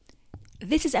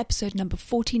This is episode number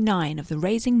 49 of the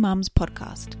Raising Mums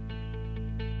podcast.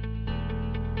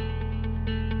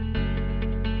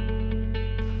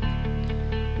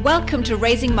 Welcome to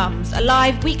Raising Mums, a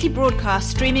live weekly broadcast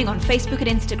streaming on Facebook and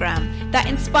Instagram that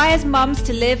inspires mums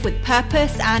to live with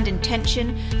purpose and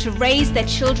intention, to raise their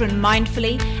children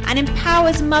mindfully, and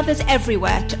empowers mothers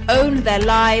everywhere to own their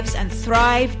lives and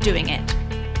thrive doing it.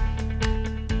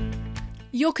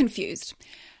 You're confused.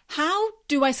 How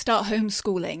do I start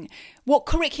homeschooling? What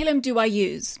curriculum do I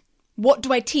use? What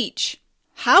do I teach?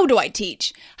 How do I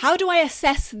teach? How do I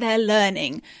assess their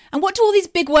learning? And what do all these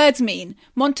big words mean?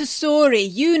 Montessori,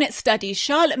 unit studies,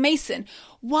 Charlotte Mason.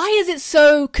 Why is it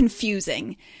so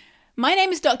confusing? My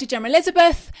name is Dr. Gemma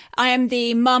Elizabeth. I am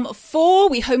the mum of 4.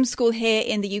 We homeschool here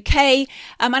in the UK.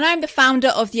 And I'm the founder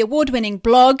of the award-winning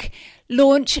blog,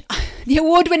 Our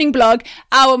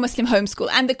Muslim Homeschool,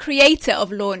 and the creator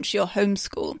of Launch Your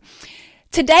Homeschool.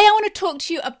 Today, I want to talk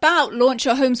to you about Launch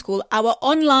Your Homeschool, our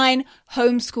online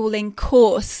homeschooling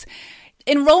course.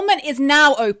 Enrollment is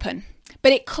now open,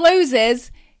 but it closes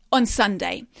on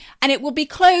Sunday, and it will be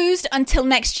closed until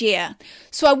next year.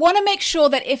 So I want to make sure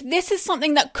that if this is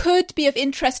something that could be of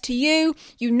interest to you,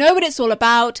 you know what it's all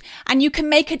about, and you can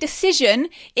make a decision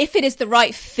if it is the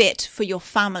right fit for your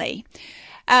family.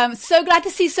 So glad to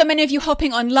see so many of you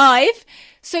hopping on live.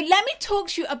 So let me talk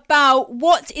to you about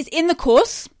what is in the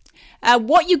course,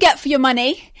 what you get for your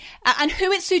money, and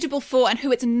who it's suitable for and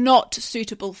who it's not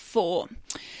suitable for.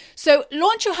 So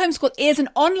Launch Your Homeschool is an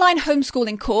online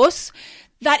homeschooling course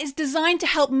that is designed to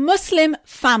help Muslim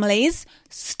families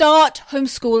start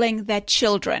homeschooling their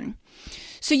children.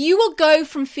 So you will go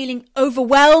from feeling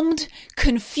overwhelmed,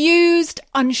 confused,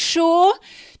 unsure,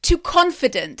 to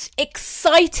confident,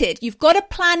 excited. You've got a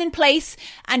plan in place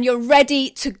and you're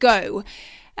ready to go.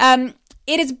 It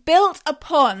is built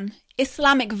upon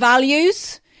Islamic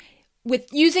values with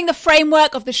using the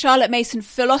framework of the Charlotte Mason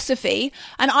philosophy,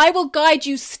 and I will guide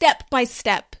you step by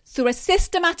step through a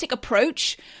systematic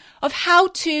approach of how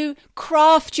to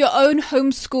craft your own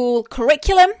homeschool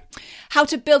curriculum, how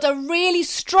to build a really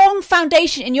strong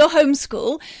foundation in your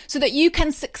homeschool so that you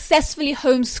can successfully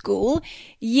homeschool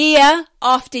year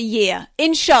after year,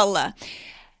 inshallah.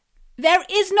 There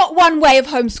is not one way of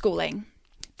homeschooling.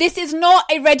 This is not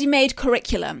a ready-made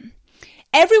curriculum.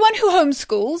 Everyone who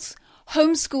homeschools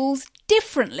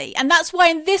differently. And that's why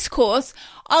in this course,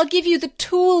 I'll give you the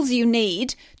tools you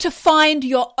need to find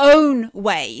your own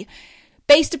way,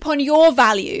 based upon your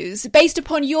values, based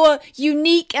upon your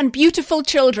unique and beautiful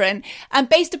children, and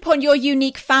based upon your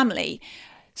unique family.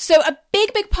 So a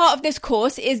big part of this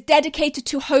course is dedicated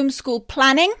to homeschool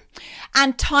planning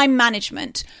and time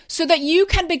management so that you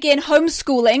can begin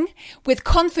homeschooling with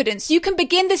confidence. You can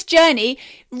begin this journey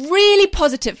really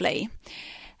positively.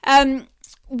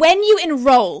 When you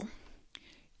enroll,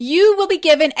 you will be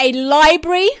given a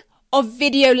library of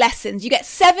video lessons. You get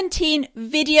 17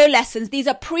 video lessons. These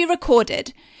are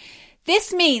pre-recorded.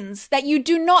 This means that you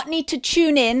do not need to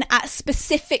tune in at a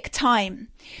specific time.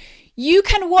 You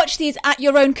can watch these at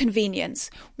your own convenience.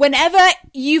 Whenever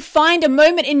you find a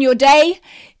moment in your day,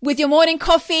 with your morning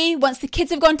coffee, once the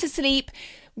kids have gone to sleep,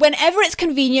 whenever it's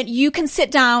convenient, you can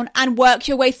sit down and work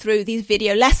your way through these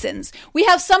video lessons. We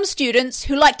have some students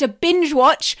who like to binge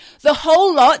watch the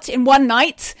whole lot in one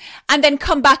night and then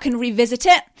come back and revisit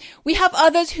it. We have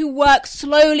others who work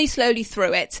slowly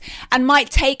through it and might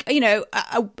take, a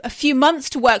few months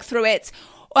to work through it,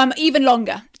 even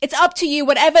longer. It's up to you.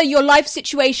 Whatever your life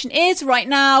situation is right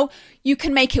now, you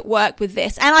can make it work with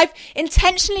this. And I've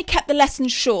intentionally kept the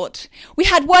lessons short. We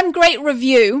had one great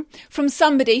review from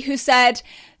somebody who said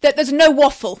that there's no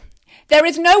waffle. There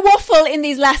is no waffle in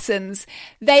these lessons.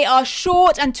 They are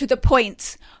short and to the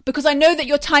point, because I know that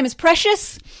your time is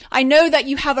precious. I know that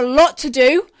you have a lot to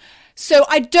do. So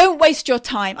I don't waste your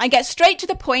time. I get straight to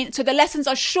the point. So the lessons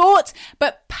are short,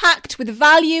 but packed with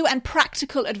value and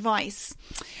practical advice.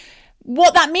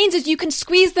 What that means is you can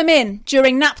squeeze them in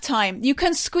during nap time. You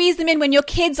can squeeze them in when your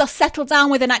kids are settled down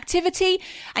with an activity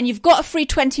and you've got a free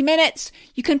 20 minutes.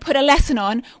 You can put a lesson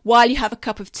on while you have a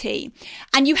cup of tea.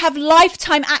 And you have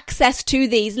lifetime access to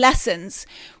these lessons,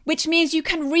 which means you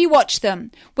can rewatch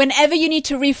them whenever you need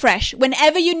to refresh.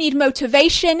 Whenever you need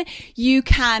motivation, you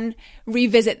can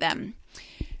revisit them.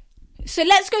 So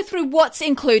let's go through what's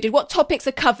included, what topics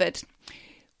are covered.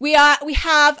 We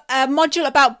have a module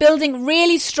about building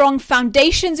really strong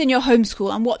foundations in your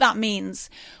homeschool and what that means.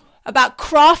 About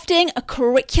crafting a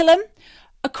curriculum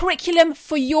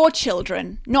for your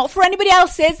children, not for anybody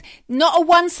else's, not a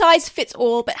one size fits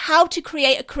all, but how to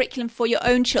create a curriculum for your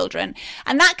own children.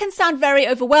 And that can sound very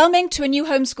overwhelming to a new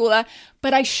homeschooler,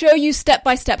 but I show you step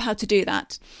by step how to do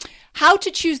that. how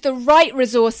to choose the right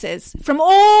resources from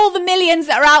all the millions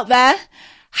that are out there.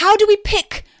 How do we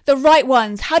pick the right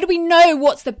ones? How do we know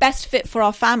what's the best fit for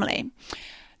our family?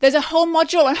 There's a whole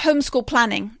module on homeschool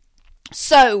planning.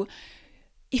 So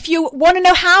if you want to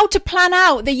know how to plan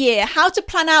out the year, how to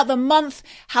plan out the month,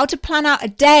 how to plan out a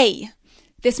day,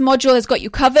 this module has got you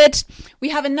covered. We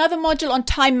have another module on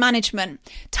time management.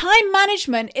 Time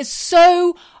management is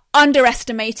so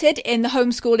underestimated in the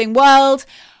homeschooling world.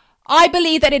 I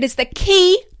believe that it is the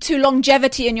key to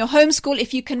longevity in your homeschool.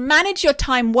 If you can manage your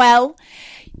time well,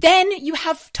 then you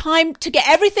have time to get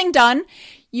everything done.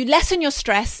 You lessen your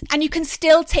stress and you can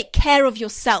still take care of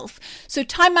yourself. So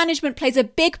time management plays a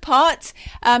big part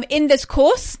in this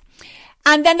course.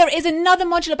 And then there is another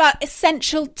module about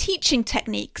essential teaching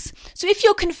techniques. So if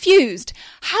you're confused,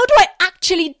 how do I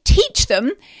actually teach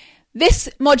them? This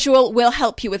module will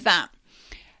help you with that.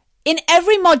 In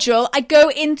every module, I go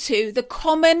into the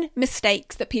common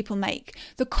mistakes that people make,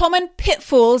 the common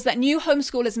pitfalls that new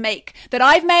homeschoolers make, that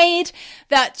I've made,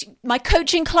 that my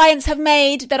coaching clients have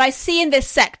made, that I see in this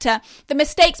sector, the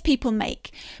mistakes people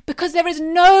make, because there is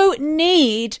no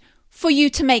need for you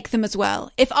to make them as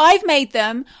well. If I've made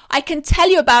them, I can tell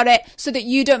you about it so that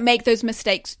you don't make those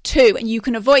mistakes too, and you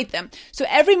can avoid them. So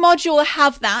every module will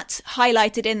have that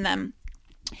highlighted in them.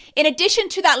 In addition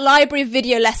to that library of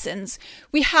video lessons,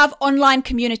 we have online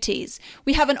communities.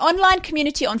 We have an online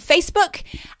community on Facebook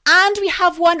and we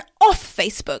have one off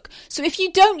Facebook. So if you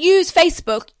don't use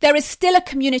Facebook, there is still a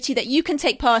community that you can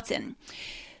take part in.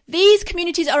 These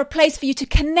communities are a place for you to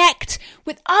connect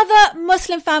with other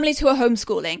Muslim families who are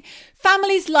homeschooling.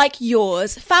 Families like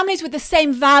yours, families with the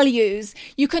same values.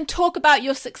 You can talk about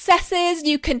your successes.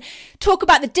 You can talk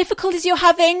about the difficulties you're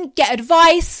having, get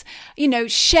advice,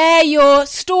 share your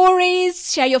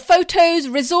stories, share your photos,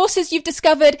 resources you've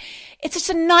discovered. It's just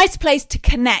a nice place to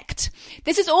connect.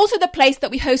 This is also the place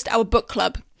that we host our book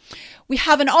club. We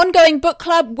have an ongoing book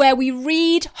club where we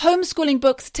read homeschooling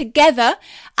books together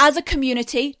as a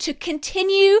community to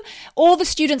continue all the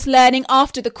students' learning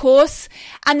after the course.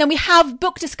 And then we have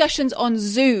book discussions on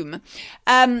Zoom.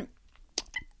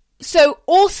 So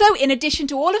also, in addition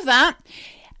to all of that,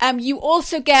 you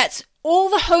also get all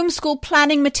the homeschool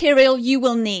planning material you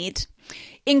will need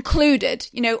included,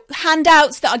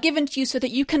 handouts that are given to you so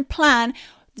that you can plan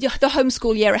the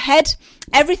homeschool year ahead.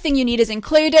 Everything you need is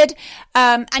included.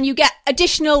 And you get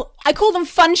additional, I call them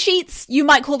fun sheets. You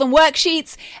might call them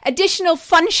worksheets, additional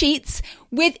fun sheets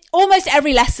with almost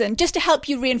every lesson just to help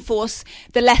you reinforce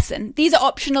the lesson. These are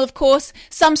optional, of course.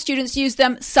 Some students use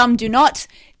them, some do not.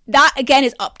 That again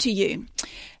is up to you.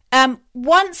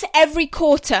 Once every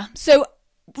quarter, so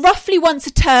roughly once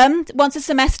a term, once a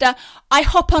semester, I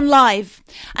hop on live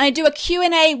and I do a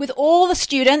Q&A with all the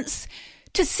students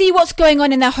to see what's going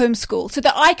on in their homeschool so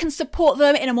that I can support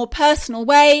them in a more personal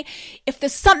way. If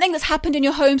there's something that's happened in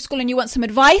your homeschool and you want some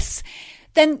advice,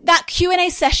 then that Q&A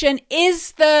session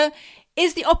is the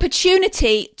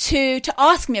opportunity to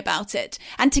ask me about it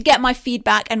and to get my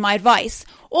feedback and my advice.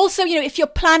 Also, if you're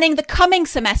planning the coming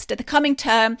semester, the coming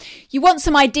term, you want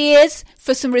some ideas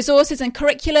for some resources and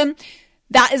curriculum,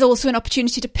 that is also an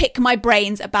opportunity to pick my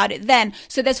brains about it then.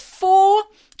 So there's 4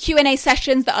 Q&A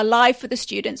sessions that are live for the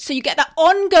students. So you get that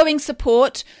ongoing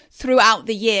support throughout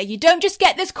the year. You don't just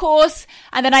get this course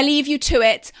and then I leave you to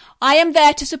it. I am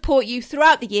there to support you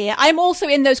throughout the year. I'm also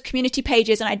in those community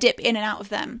pages and I dip in and out of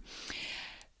them.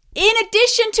 In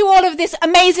addition to all of this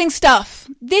amazing stuff,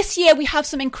 this year we have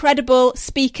some incredible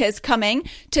speakers coming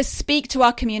to speak to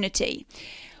our community.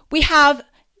 We have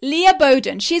Leah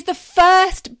Bowden. She's the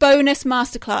first bonus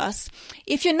masterclass.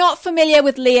 If you're not familiar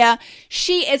with Leah,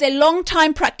 she is a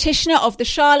long-time practitioner of the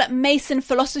Charlotte Mason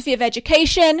philosophy of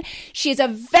education. She is a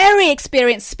very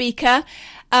experienced speaker.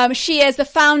 She is the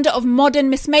founder of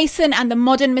Modern Miss Mason and the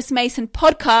Modern Miss Mason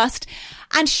podcast.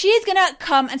 And she's going to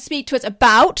come and speak to us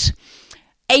about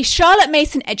a Charlotte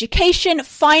Mason education,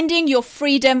 finding your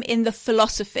freedom in the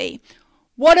philosophy.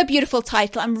 What a beautiful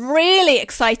title. I'm really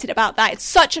excited about that. It's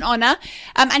such an honor.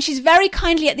 And she's very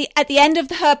kindly at the end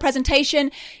of her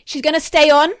presentation, she's going to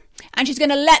stay on and she's going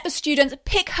to let the students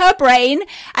pick her brain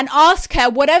and ask her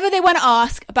whatever they want to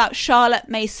ask about Charlotte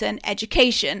Mason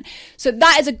education. So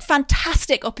that is a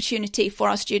fantastic opportunity for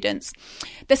our students.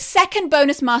 The second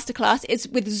bonus masterclass is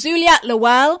with Zuliat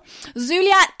Lawal.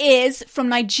 Zuliat is from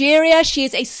Nigeria. She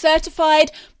is a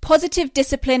certified positive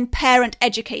discipline parent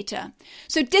educator.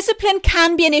 So discipline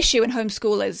can be an issue with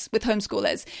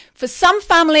homeschoolers. For some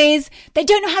families, they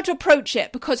don't know how to approach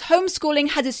it because homeschooling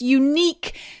has this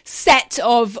unique set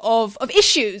of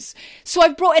issues. So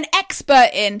I've brought an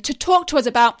expert in to talk to us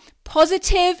about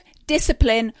positive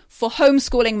discipline for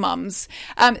homeschooling mums.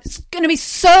 It's going to be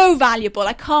so valuable.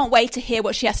 I can't wait to hear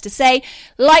what she has to say.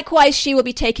 Likewise, she will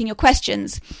be taking your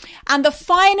questions. And the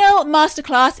final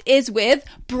masterclass is with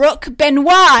Brooke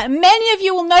Benoit. Many of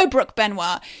you will know Brooke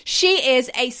Benoit. She is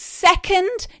a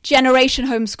second generation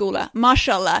homeschooler.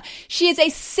 Mashallah. She is a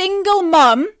single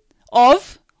mum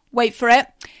of, wait for it,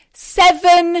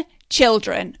 7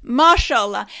 children.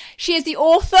 Mashallah. She is the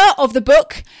author of the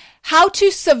book How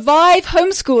to Survive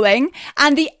Homeschooling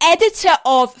and the editor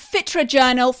of Fitra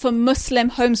Journal for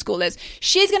Muslim homeschoolers.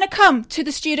 She's going to come to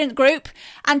the student group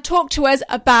and talk to us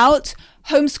about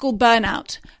homeschool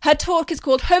burnout. Her talk is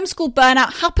called Homeschool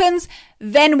Burnout Happens,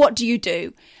 Then What Do You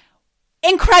Do?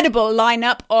 Incredible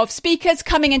lineup of speakers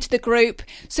coming into the group.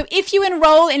 So if you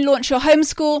enroll in Launch Your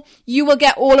Homeschool, you will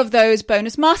get all of those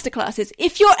bonus masterclasses.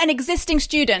 If you're an existing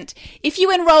student, if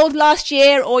you enrolled last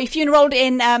year or if you enrolled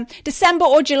in December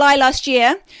or July last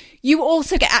year, you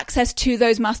also get access to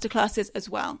those masterclasses as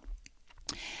well.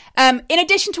 In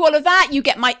addition to all of that, you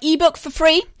get my ebook for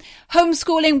free,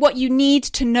 Homeschooling What You Need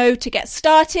to Know to Get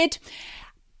Started.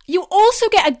 You also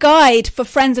get a guide for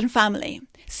friends and family.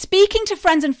 Speaking to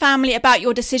friends and family about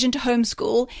your decision to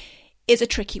homeschool is a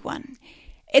tricky one.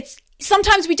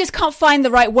 Sometimes we just can't find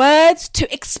the right words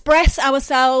to express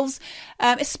ourselves,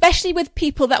 especially with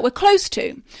people that we're close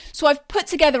to. So I've put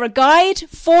together a guide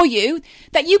for you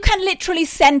that you can literally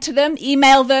send to them,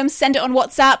 email them, send it on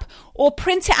WhatsApp, or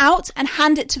print it out and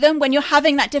hand it to them when you're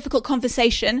having that difficult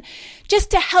conversation,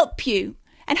 just to help you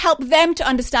and help them to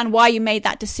understand why you made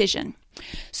that decision.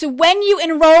 So when you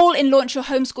enroll in Launch Your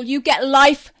Homeschool, you get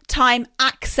lifetime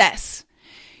access.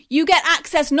 You get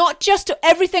access not just to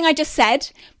everything I just said,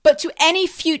 but to any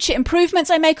future improvements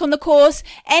I make on the course,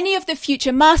 any of the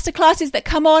future masterclasses that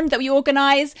come on that we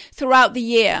organize throughout the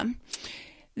year.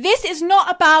 This is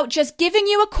not about just giving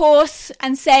you a course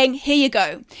and saying, here you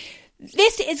go.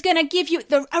 This is going to give you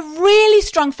a really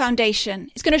strong foundation.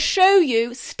 It's going to show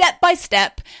you step by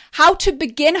step how to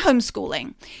begin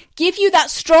homeschooling, give you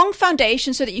that strong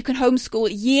foundation so that you can homeschool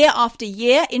year after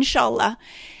year, inshallah.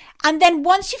 And then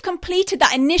once you've completed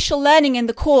that initial learning in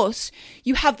the course,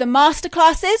 you have the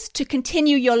masterclasses to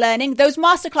continue your learning. Those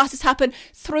masterclasses happen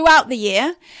throughout the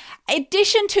year. In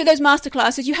addition to those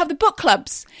masterclasses, you have the book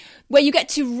clubs, where you get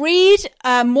to read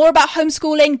more about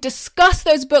homeschooling, discuss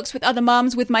those books with other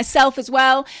mums, with myself as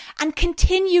well, and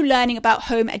continue learning about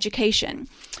home education.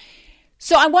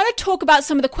 So I want to talk about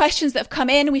some of the questions that have come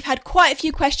in. We've had quite a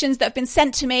few questions that have been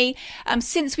sent to me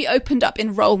since we opened up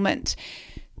enrollment.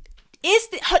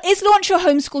 Is Launch Your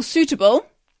Homeschool suitable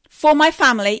for my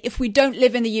family if we don't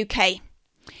live in the UK?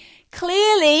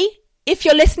 Clearly, if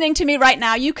you're listening to me right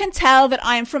now, you can tell that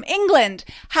I am from England.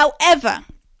 However,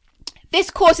 this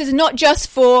course is not just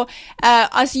for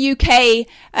us UK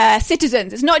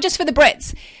citizens. It's not just for the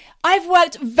Brits. I've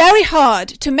worked very hard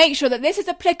to make sure that this is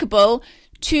applicable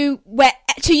to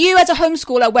you as a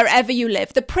homeschooler wherever you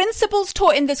live. The principles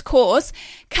taught in this course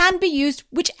can be used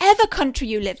whichever country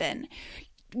you live in.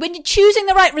 When you're choosing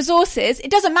the right resources, it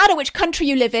doesn't matter which country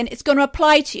you live in, it's going to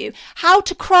apply to you. How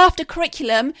to craft a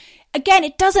curriculum, again,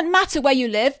 it doesn't matter where you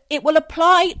live, it will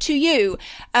apply to you.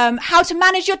 How to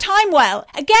manage your time well,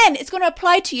 again, it's going to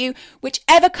apply to you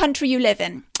whichever country you live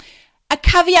in. A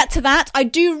caveat to that, I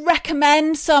do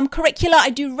recommend some curricula, I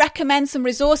do recommend some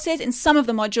resources in some of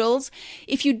the modules.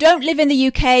 If you don't live in the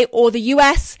UK or the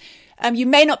US, you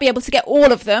may not be able to get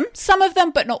all of them, some of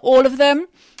them, but not all of them.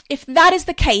 If that is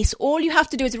the case, all you have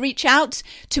to do is reach out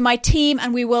to my team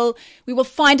and we will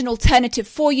find an alternative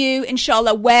for you,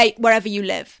 inshallah, wherever you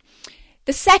live.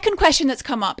 The second question that's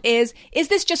come up is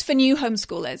this just for new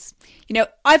homeschoolers? You know,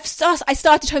 I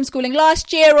started homeschooling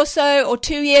last year or so, or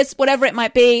 2 years, whatever it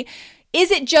might be.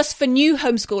 Is it just for new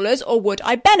homeschoolers or would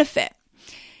I benefit?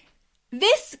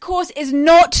 This course is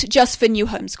not just for new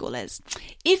homeschoolers.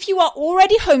 If you are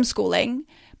already homeschooling,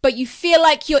 but you feel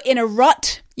like you're in a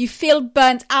rut, you feel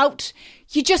burnt out,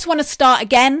 you just want to start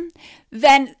again,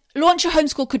 then Launch Your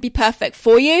Homeschool could be perfect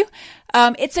for you.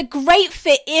 It's a great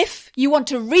fit if you want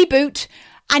to reboot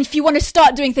and if you want to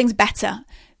start doing things better.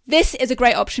 This is a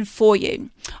great option for you.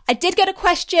 I did get a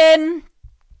question,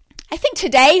 I think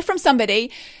today, from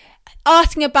somebody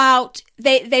asking about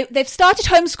they've started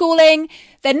homeschooling.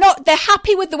 They're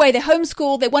happy with the way they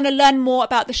homeschool. They want to learn more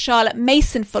about the Charlotte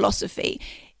Mason philosophy.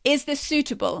 Is this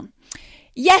suitable?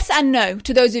 Yes and no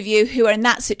to those of you who are in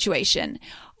that situation.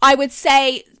 I would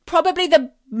say probably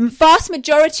the vast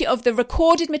majority of the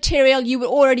recorded material you will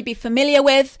already be familiar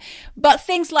with, but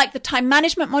things like the time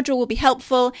management module will be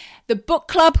helpful. The book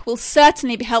club will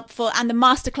certainly be helpful, and the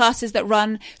masterclasses that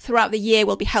run throughout the year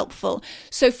will be helpful.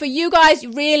 So for you guys,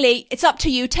 really, it's up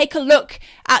to you. Take a look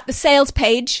at the sales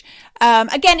page.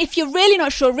 Again, if you're really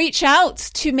not sure, reach out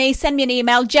to me, send me an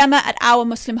email,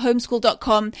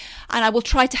 gemma@ourmuslimhomeschool.com, and I will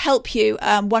try to help you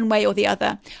one way or the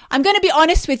other. I'm going to be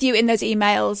honest with you in those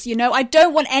emails. You know, I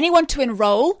don't want anyone to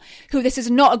enroll who this is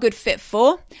not a good fit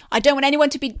for. I don't want anyone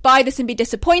to buy this and be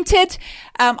disappointed.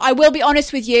 I will be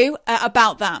honest with you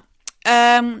about that.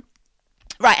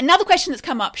 Right, another question that's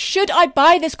come up. Should I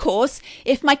buy this course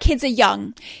if my kids are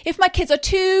young? If my kids are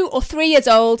 2 or 3 years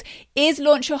old, is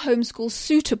Launch Your Homeschool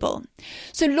suitable?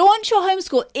 So Launch Your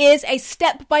Homeschool is a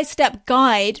step-by-step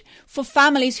guide for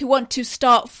families who want to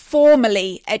start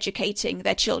formally educating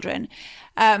their children.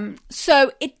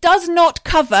 So it does not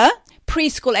cover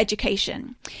preschool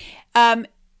education.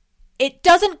 It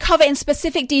doesn't cover in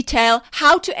specific detail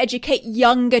how to educate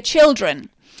younger children.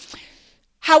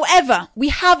 However, we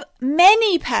have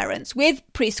many parents with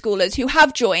preschoolers who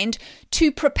have joined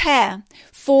to prepare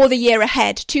for the year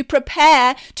ahead, to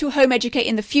prepare to home educate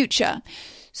in the future.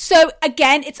 So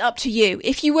again, it's up to you.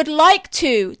 If you would like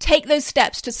to take those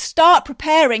steps to start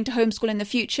preparing to homeschool in the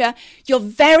future, you're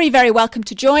very, very welcome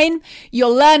to join.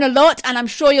 You'll learn a lot and I'm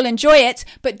sure you'll enjoy it,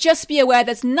 but just be aware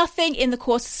there's nothing in the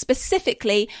course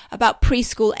specifically about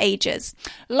preschool ages.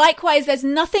 Likewise, there's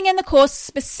nothing in the course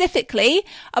specifically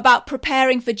about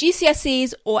preparing for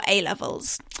GCSEs or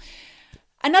A-levels.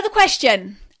 Another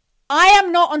question. I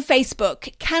am not on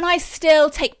Facebook. Can I still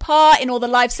take part in all the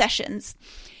live sessions?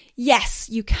 Yes,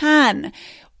 you can.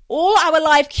 All our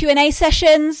live Q&A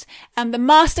sessions and the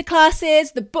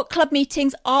masterclasses, the book club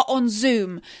meetings are on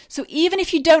Zoom. So even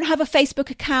if you don't have a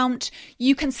Facebook account,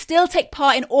 you can still take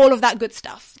part in all of that good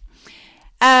stuff.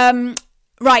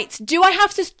 Right. Do I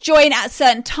have to join at a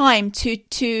certain time to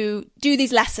do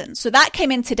these lessons? So that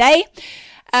came in today.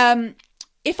 Do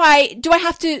I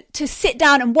have to sit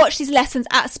down and watch these lessons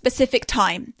at a specific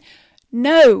time?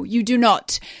 No, you do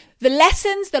not. The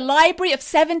lessons, the library of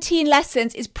 17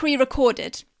 lessons is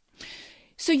pre-recorded.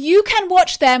 So you can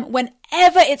watch them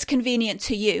whenever it's convenient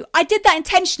to you. I did that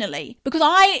intentionally because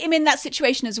I am in that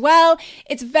situation as well.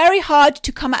 It's very hard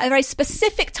to come at a very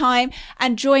specific time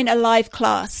and join a live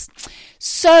class.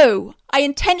 So I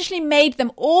intentionally made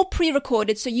them all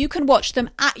pre-recorded so you can watch them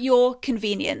at your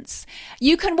convenience.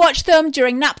 You can watch them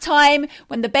during nap time,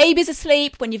 when the baby's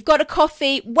asleep, when you've got a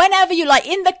coffee, whenever you like,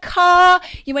 in the car,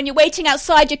 when you're waiting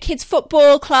outside your kids'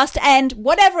 football class to end,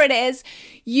 whatever it is,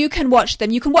 you can watch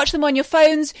them. You can watch them on your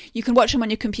phones. You can watch them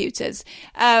on your computers.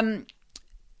 And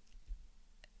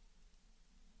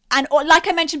like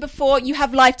I mentioned before, you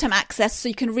have lifetime access, so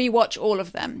you can rewatch all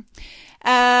of them.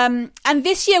 And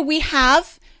this year we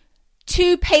have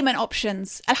 2 payment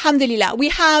options. Alhamdulillah. We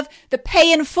have the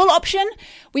pay in full option.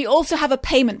 We also have a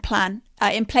payment plan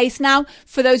in place now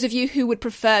for those of you who would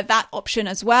prefer that option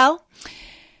as well.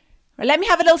 Right, let me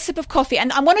have a little sip of coffee,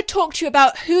 and I want to talk to you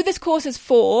about who this course is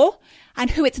for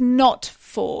and who it's not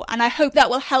for. And I hope that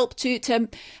will help to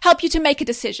help you to make a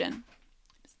decision.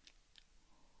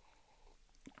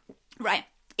 Right.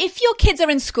 If your kids are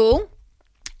in school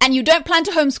and you don't plan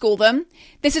to homeschool them,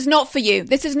 this is not for you.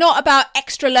 This is not about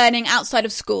extra learning outside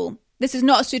of school. This is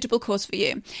not a suitable course for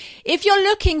you. If you're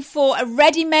looking for a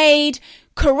ready-made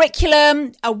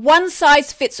curriculum, a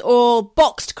one-size-fits-all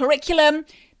boxed curriculum,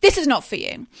 this is not for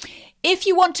you. If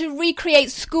you want to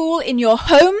recreate school in your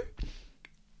home,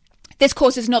 this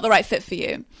course is not the right fit for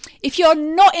you. If you're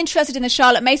not interested in the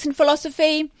Charlotte Mason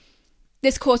philosophy,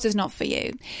 this course is not for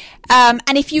you.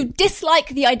 And if you dislike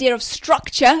the idea of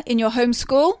structure in your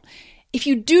homeschool, if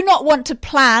you do not want to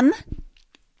plan,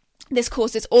 this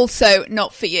course is also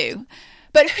not for you.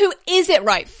 But who is it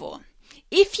right for?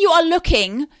 If you are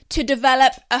looking to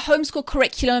develop a homeschool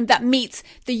curriculum that meets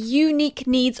the unique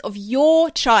needs of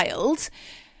your child,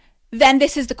 then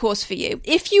this is the course for you.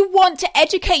 If you want to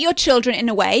educate your children in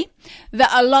a way that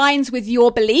aligns with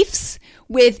your beliefs,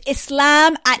 with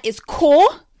Islam at its core,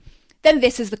 then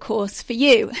this is the course for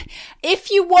you.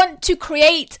 If you want to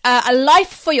create a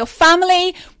life for your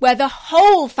family where the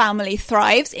whole family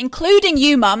thrives, including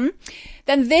you, Mum,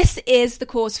 then this is the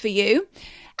course for you.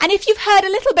 And if you've heard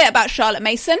a little bit about Charlotte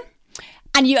Mason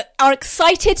and you are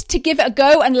excited to give it a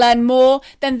go and learn more,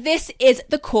 then this is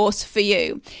the course for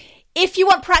you. If you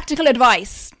want practical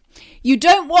advice, you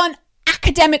don't want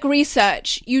academic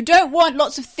research, you don't want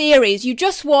lots of theories, you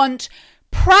just want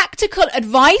practical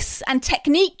advice and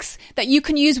techniques that you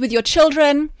can use with your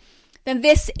children, then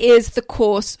this is the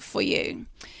course for you.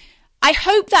 I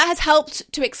hope that has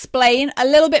helped to explain a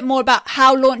little bit more about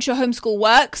how Launch Your Homeschool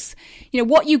works,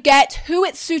 what you get, who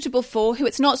it's suitable for, who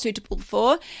it's not suitable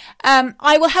for.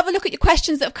 I will have a look at your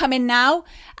questions that have come in now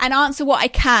and answer what I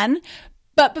can.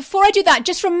 But before I do that,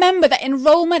 just remember that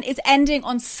enrollment is ending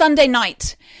on Sunday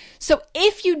night. So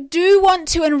if you do want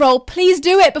to enroll, please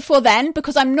do it before then,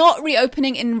 because I'm not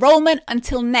reopening enrollment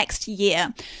until next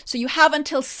year. So you have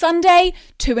until Sunday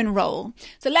to enroll.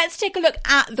 So let's take a look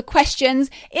at the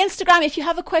questions. Instagram, if you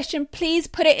have a question, please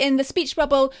put it in the speech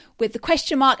bubble with the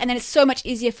question mark, and then it's so much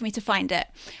easier for me to find it.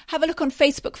 Have a look on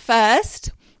Facebook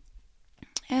first.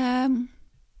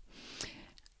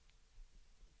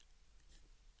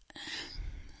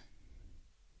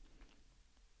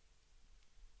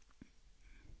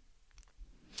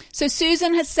 So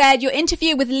Susan has said, your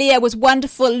interview with Leah was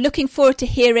wonderful. Looking forward to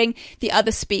hearing the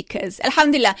other speakers.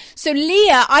 Alhamdulillah. So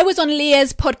Leah, I was on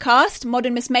Leah's podcast,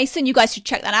 Modern Miss Mason. You guys should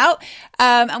check that out.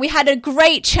 And we had a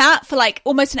great chat for like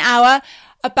almost an hour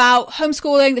about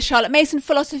homeschooling, the Charlotte Mason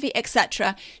philosophy,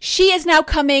 etc. She is now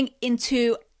coming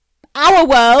into our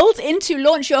world, into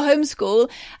Launch Your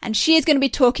Homeschool, and she is going to be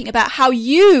talking about how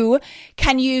you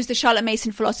can use the Charlotte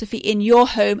Mason philosophy in your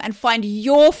home and find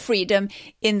your freedom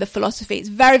in the philosophy. It's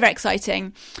very, very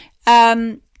exciting.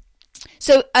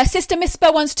 So Sister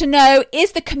Misbah wants to know,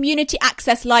 is the community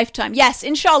access lifetime? Yes,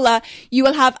 inshallah, you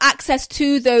will have access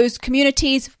to those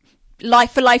communities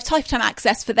for lifetime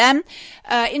access for them,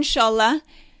 inshallah.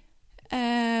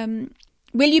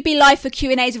 Will you be live for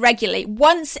Q&As regularly?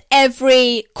 Once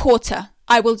every quarter,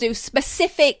 I will do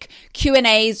specific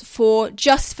Q&As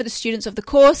just for the students of the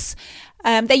course.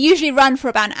 They usually run for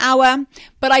about an hour,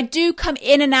 but I do come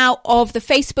in and out of the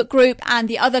Facebook group and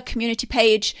the other community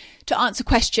page to answer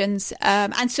questions.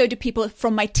 And so do people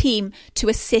from my team to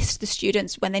assist the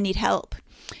students when they need help.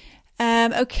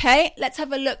 Okay, let's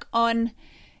have a look on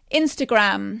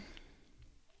Instagram.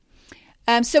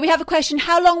 So we have a question,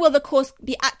 how long will the course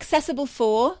be accessible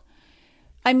for?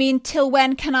 I mean, till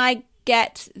when can I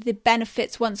get the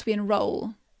benefits once we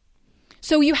enroll?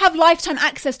 So you have lifetime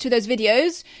access to those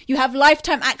videos. You have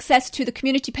lifetime access to the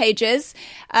community pages.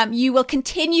 You will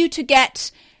continue to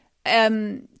get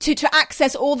to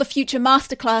access all the future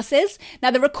masterclasses.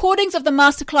 Now, the recordings of the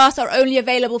masterclass are only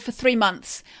available for 3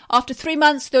 months. After 3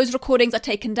 months, those recordings are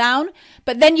taken down,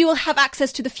 but then you will have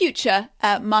access to the future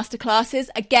masterclasses.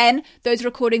 Again, those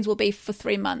recordings will be for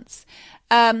 3 months.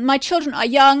 My children are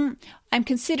young. I'm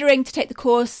considering to take the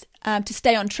course to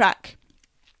stay on track.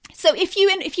 So if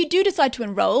you do decide to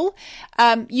enroll,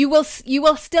 you will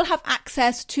still have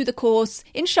access to the course,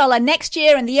 inshallah, next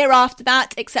year and the year after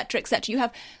that, etc., etc. You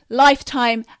have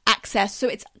lifetime access, so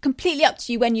it's completely up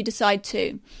to you when you decide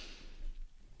to.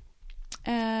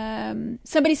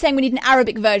 Somebody's saying we need an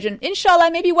Arabic version.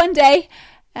 Inshallah, maybe one day.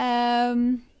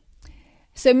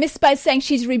 So Misbah is saying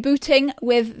she's rebooting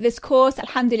with this course,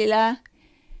 alhamdulillah.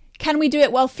 Can we do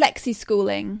it while flexi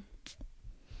schooling?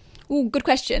 Ooh, good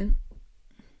question.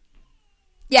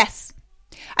 Yes.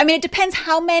 I mean, it depends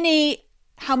how many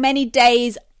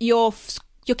days your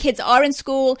kids are in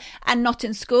school and not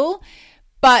in school.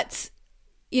 But,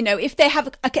 if they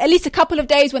have at least a couple of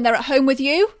days when they're at home with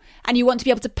you and you want to be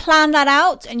able to plan that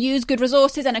out and use good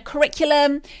resources and a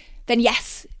curriculum, then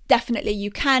yes, definitely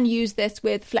you can use this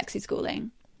with flexi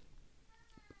schooling.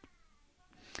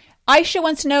 Aisha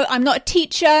wants to know, I'm not a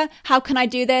teacher. How can I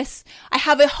do this? I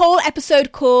have a whole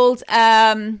episode called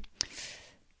How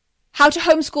to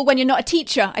Homeschool When You're Not a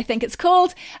Teacher, I think it's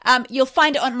called. You'll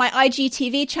find it on my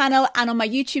IGTV channel and on my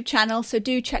YouTube channel, so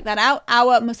do check that out,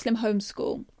 Our Muslim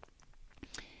Homeschool.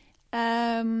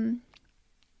 I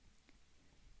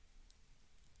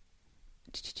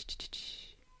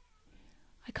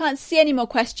can't see any more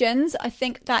questions. I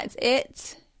think that's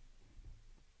it.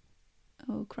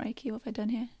 Oh, crikey, what have I done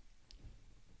here?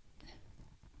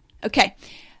 Okay.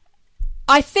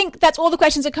 I think that's all the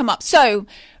questions that come up. So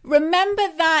remember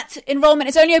that enrollment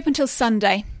is only open till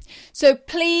Sunday. So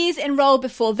please enroll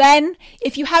before then.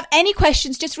 If you have any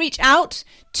questions, just reach out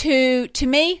to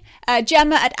me,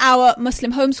 Gemma at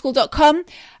ourmuslimhomeschool.com,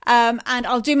 and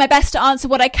I'll do my best to answer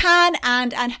what I can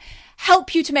and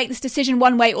help you to make this decision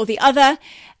one way or the other.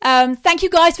 Thank you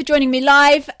guys for joining me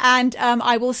live, and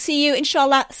I will see you,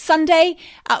 inshallah, Sunday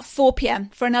at 4 p.m.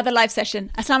 for another live session.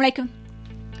 Assalamu alaikum.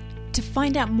 To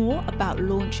find out more about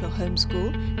Launch Your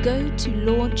Homeschool, go to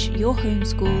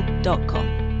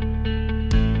launchyourhomeschool.com.